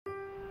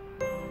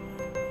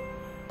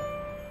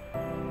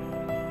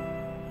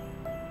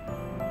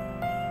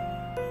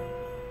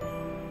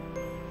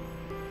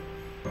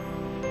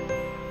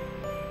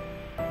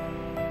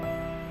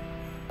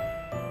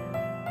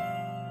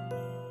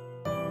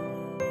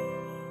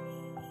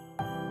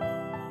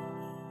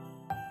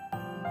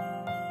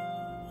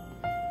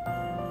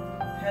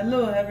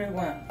Hello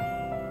everyone,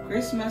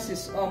 Christmas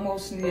is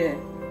almost near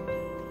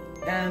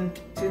and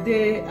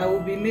today I will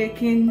be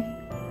making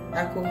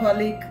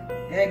alcoholic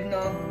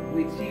eggnog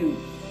with you.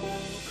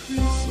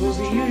 We'll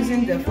be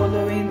using the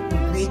following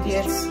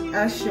ingredients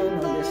as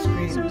shown on the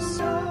screen.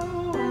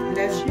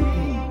 Let's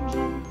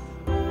begin.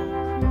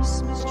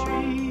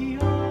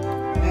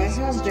 I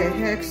have the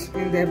eggs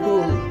in the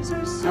bowl.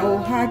 I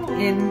will add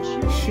in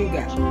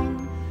sugar.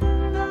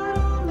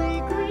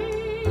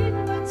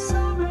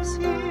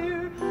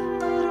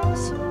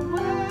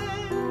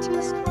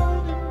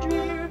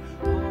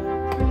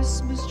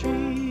 Christmas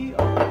tree,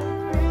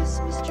 oh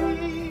Christmas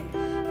tree,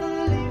 the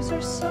leaves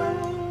are so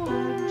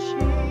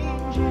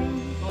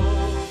unchanging.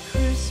 Oh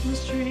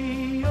Christmas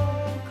tree,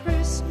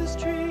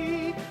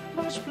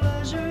 much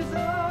pleasure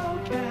thou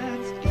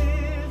canst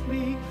give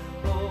me.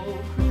 Oh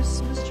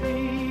Christmas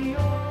tree,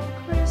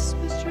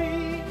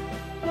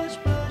 much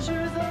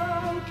pleasure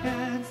thou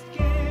canst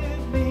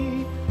give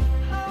me.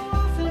 How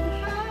often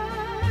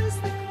has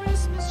the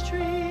Christmas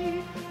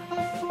tree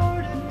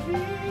afforded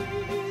me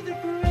the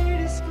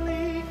greatest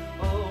glee?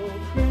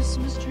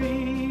 Christmas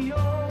tree,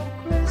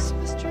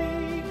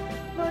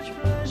 much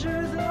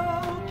pleasure thou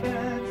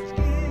canst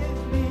give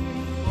me.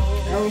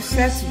 I will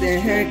set the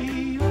egg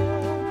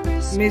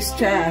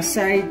mixture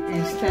aside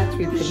and start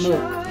with the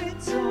milk.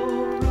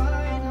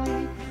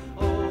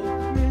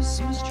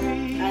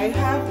 I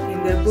have in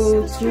the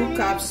bowl 2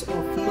 cups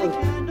of milk.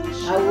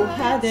 I will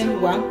add in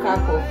 1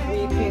 cup of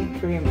whipping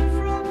cream.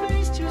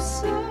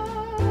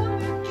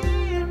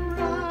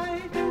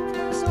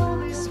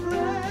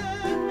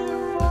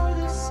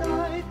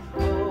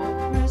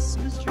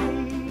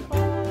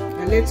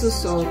 A little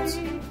salt.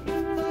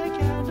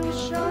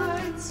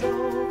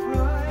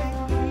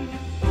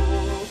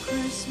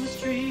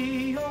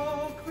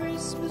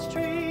 Christmas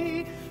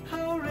tree,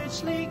 how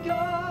richly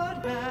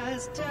God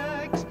has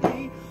decked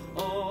me.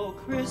 Oh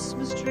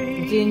Christmas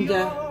tree,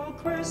 Ginger. oh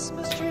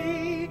Christmas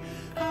tree,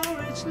 how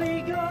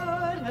richly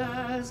God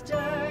has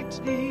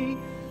decked me.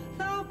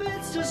 Thou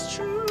bidst us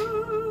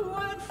true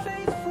and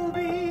faithful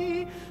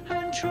be,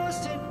 and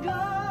trust in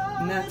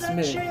God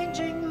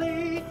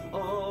unchangingly.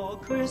 Oh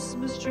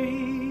Christmas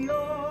tree,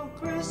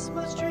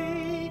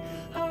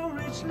 how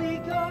richly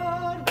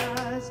God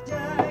has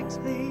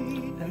decked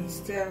thee. And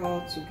stir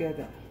all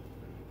together.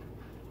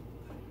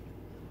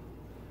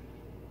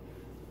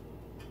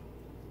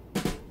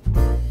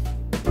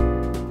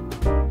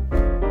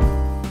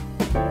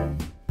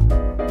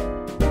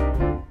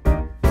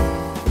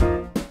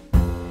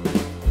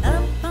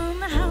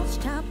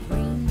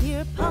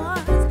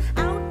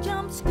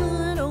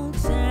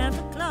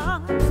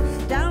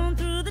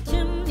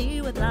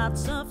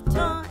 Lots of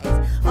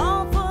toys,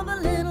 all for the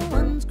little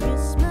ones'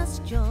 Christmas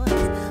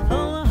joys.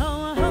 Ho,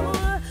 ho, ho,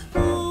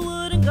 who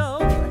wouldn't go?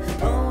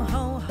 Ho,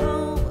 ho,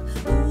 ho,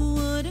 who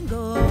wouldn't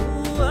go?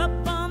 Up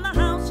on the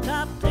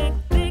housetop, click,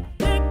 click,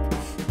 click,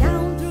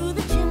 down through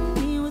the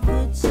chimney with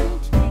bits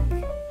and tick.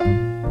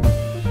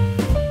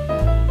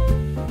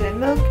 The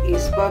milk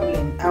is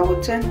bubbling. I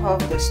will turn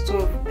off the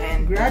stove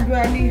and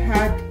gradually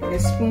add a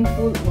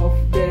spoonful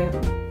of the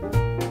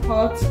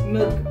hot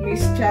milk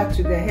mixture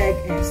to the egg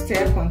and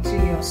stir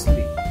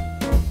continuously.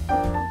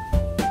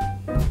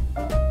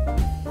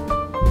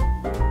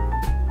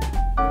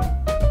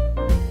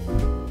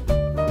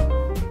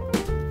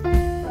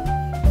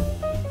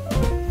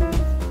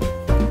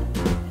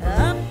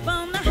 Up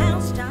on the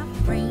housetop,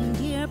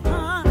 reindeer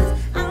paws,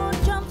 out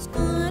jumps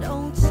good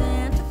old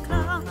Santa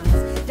Claus.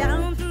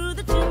 Down through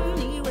the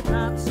chimney with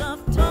lots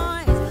of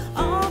toys,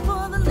 all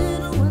for the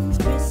little ones'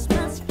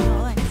 Christmas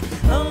joy.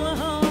 Ho,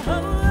 ho, ho,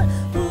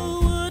 who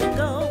wouldn't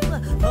go?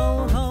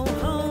 Ho, ho,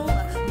 ho,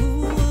 who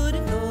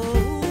wouldn't go?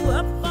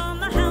 Up on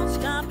the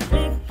housetop,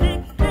 click,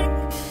 click, click,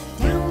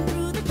 down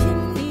through the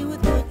chimney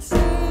with good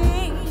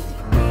Saint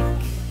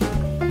Nick.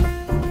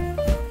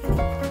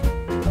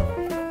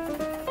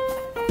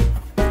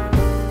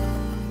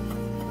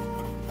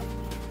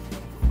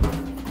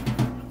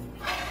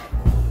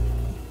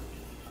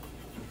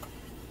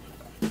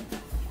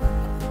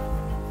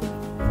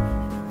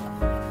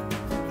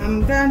 I'm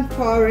done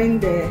pouring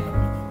the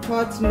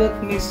hot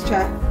milk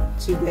mixture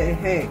to the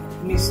egg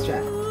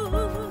mixture.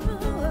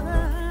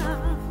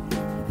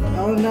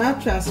 I will now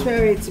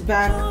transfer it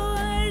back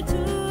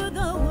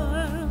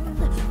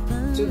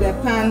to the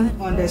pan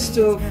on the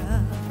stove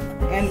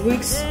and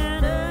whisk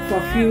for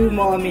a few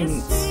more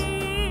minutes.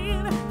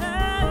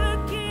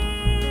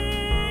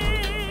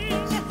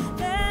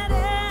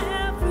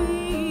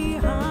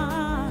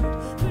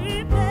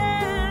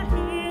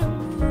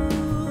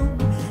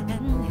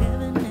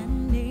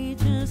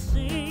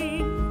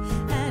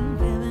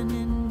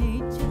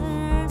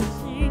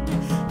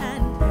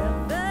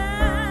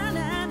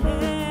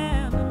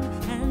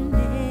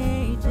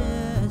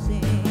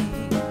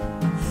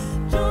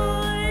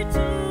 Joy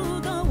to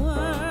the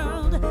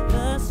world,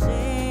 the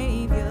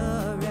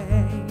Savior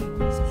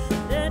reigns.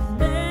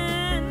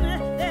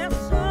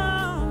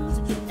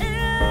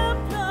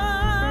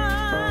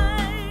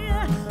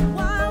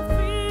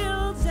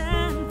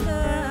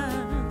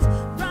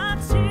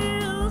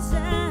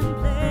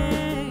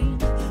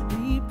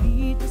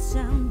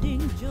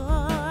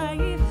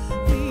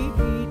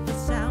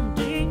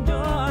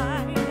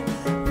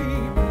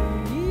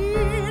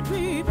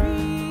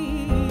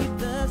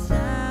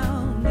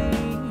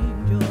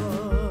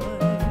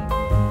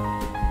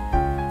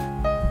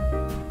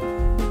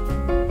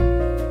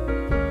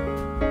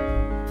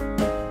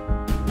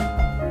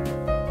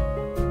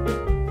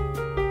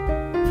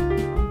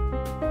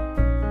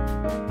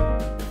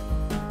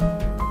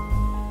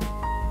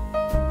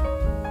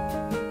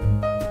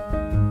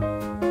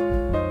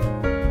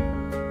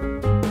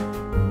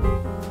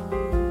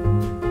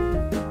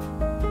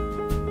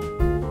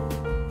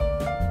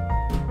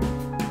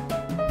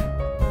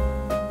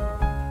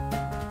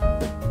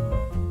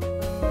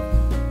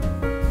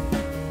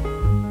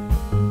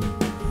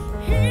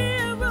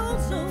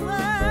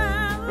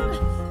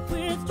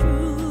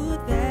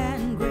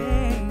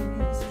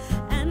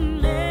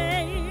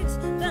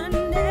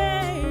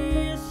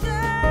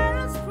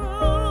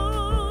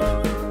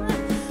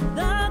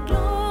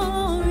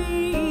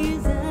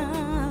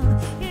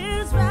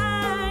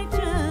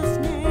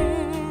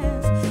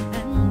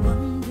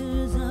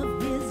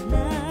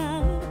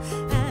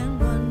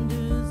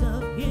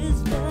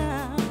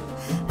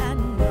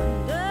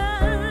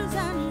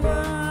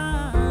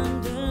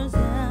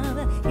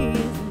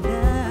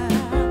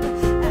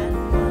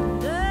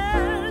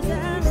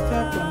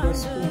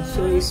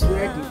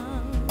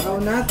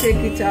 take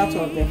it out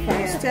of the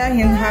fire. Stir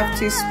in half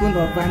teaspoon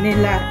of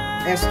vanilla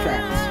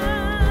extract.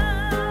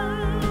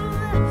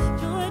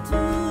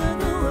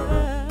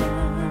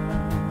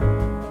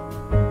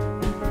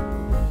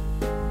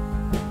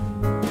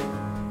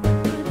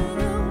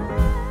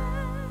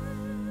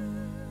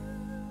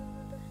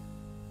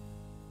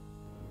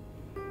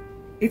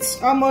 It's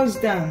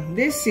almost done.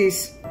 This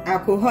is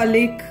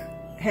alcoholic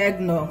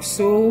eggnog,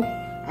 so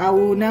I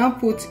will now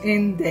put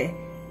in the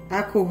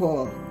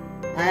alcohol.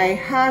 I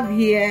have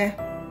here,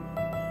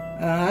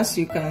 as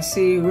you can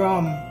see,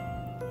 rum.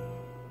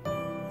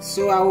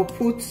 So I will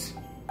put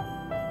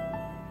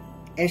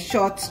a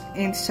shot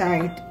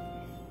inside.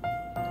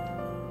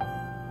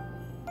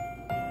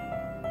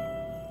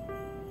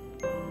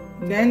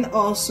 Then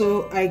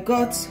also I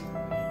got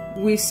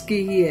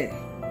whiskey here.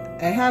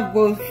 I have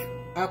both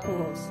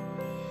alcohols.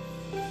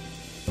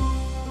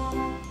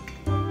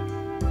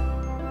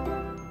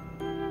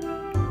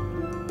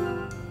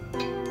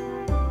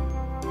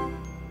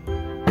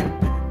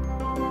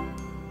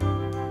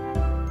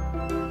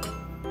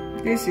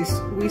 This is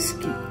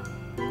whiskey.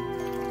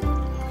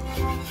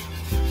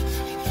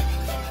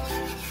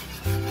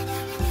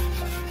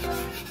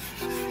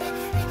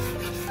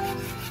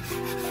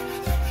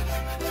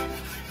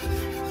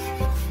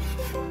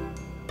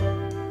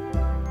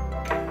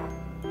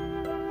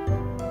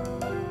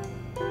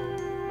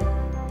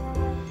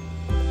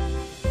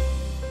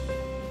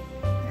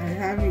 I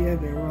have here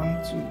the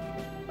rum too.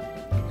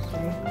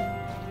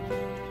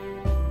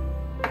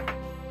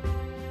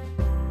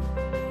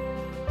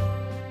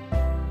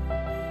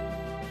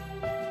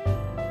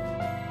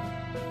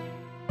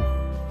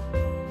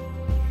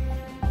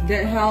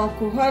 The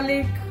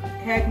alcoholic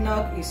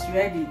eggnog is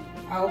ready.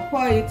 I'll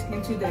pour it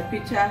into the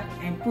pitcher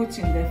and put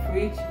in the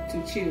fridge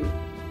to chill.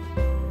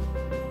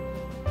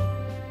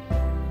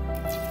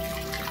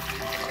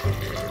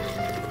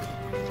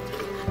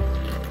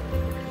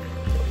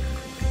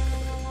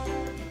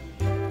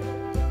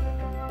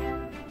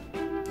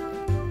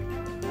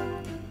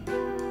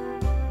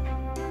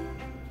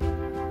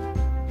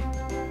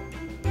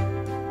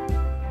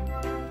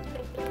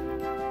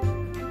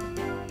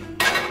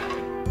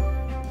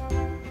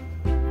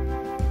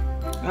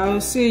 I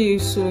will see you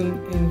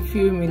soon in a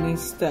few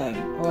minutes time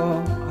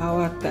or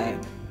hour time.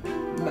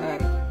 Bye.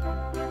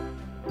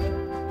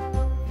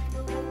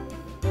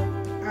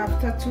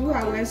 After 2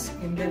 hours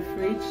in the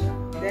fridge,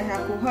 the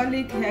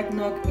alcoholic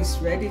eggnog is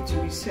ready to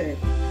be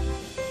served.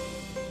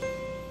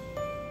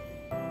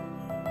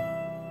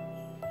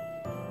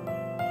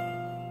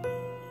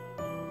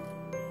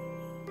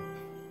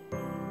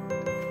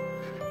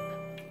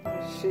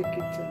 Shake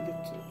it a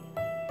little.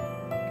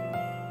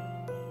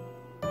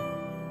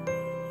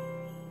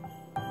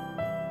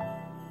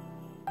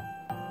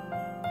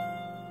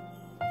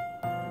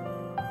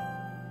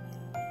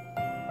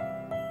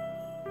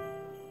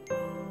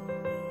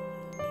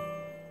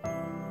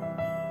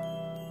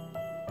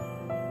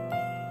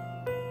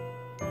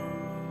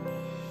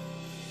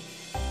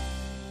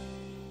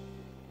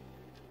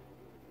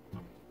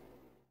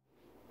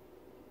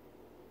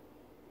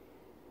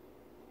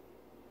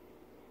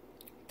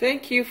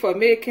 Thank you for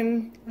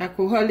making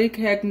alcoholic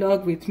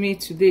eggnog with me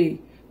today.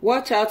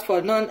 Watch out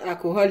for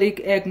non-alcoholic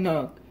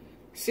eggnog.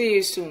 See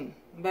you soon.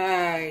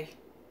 Bye.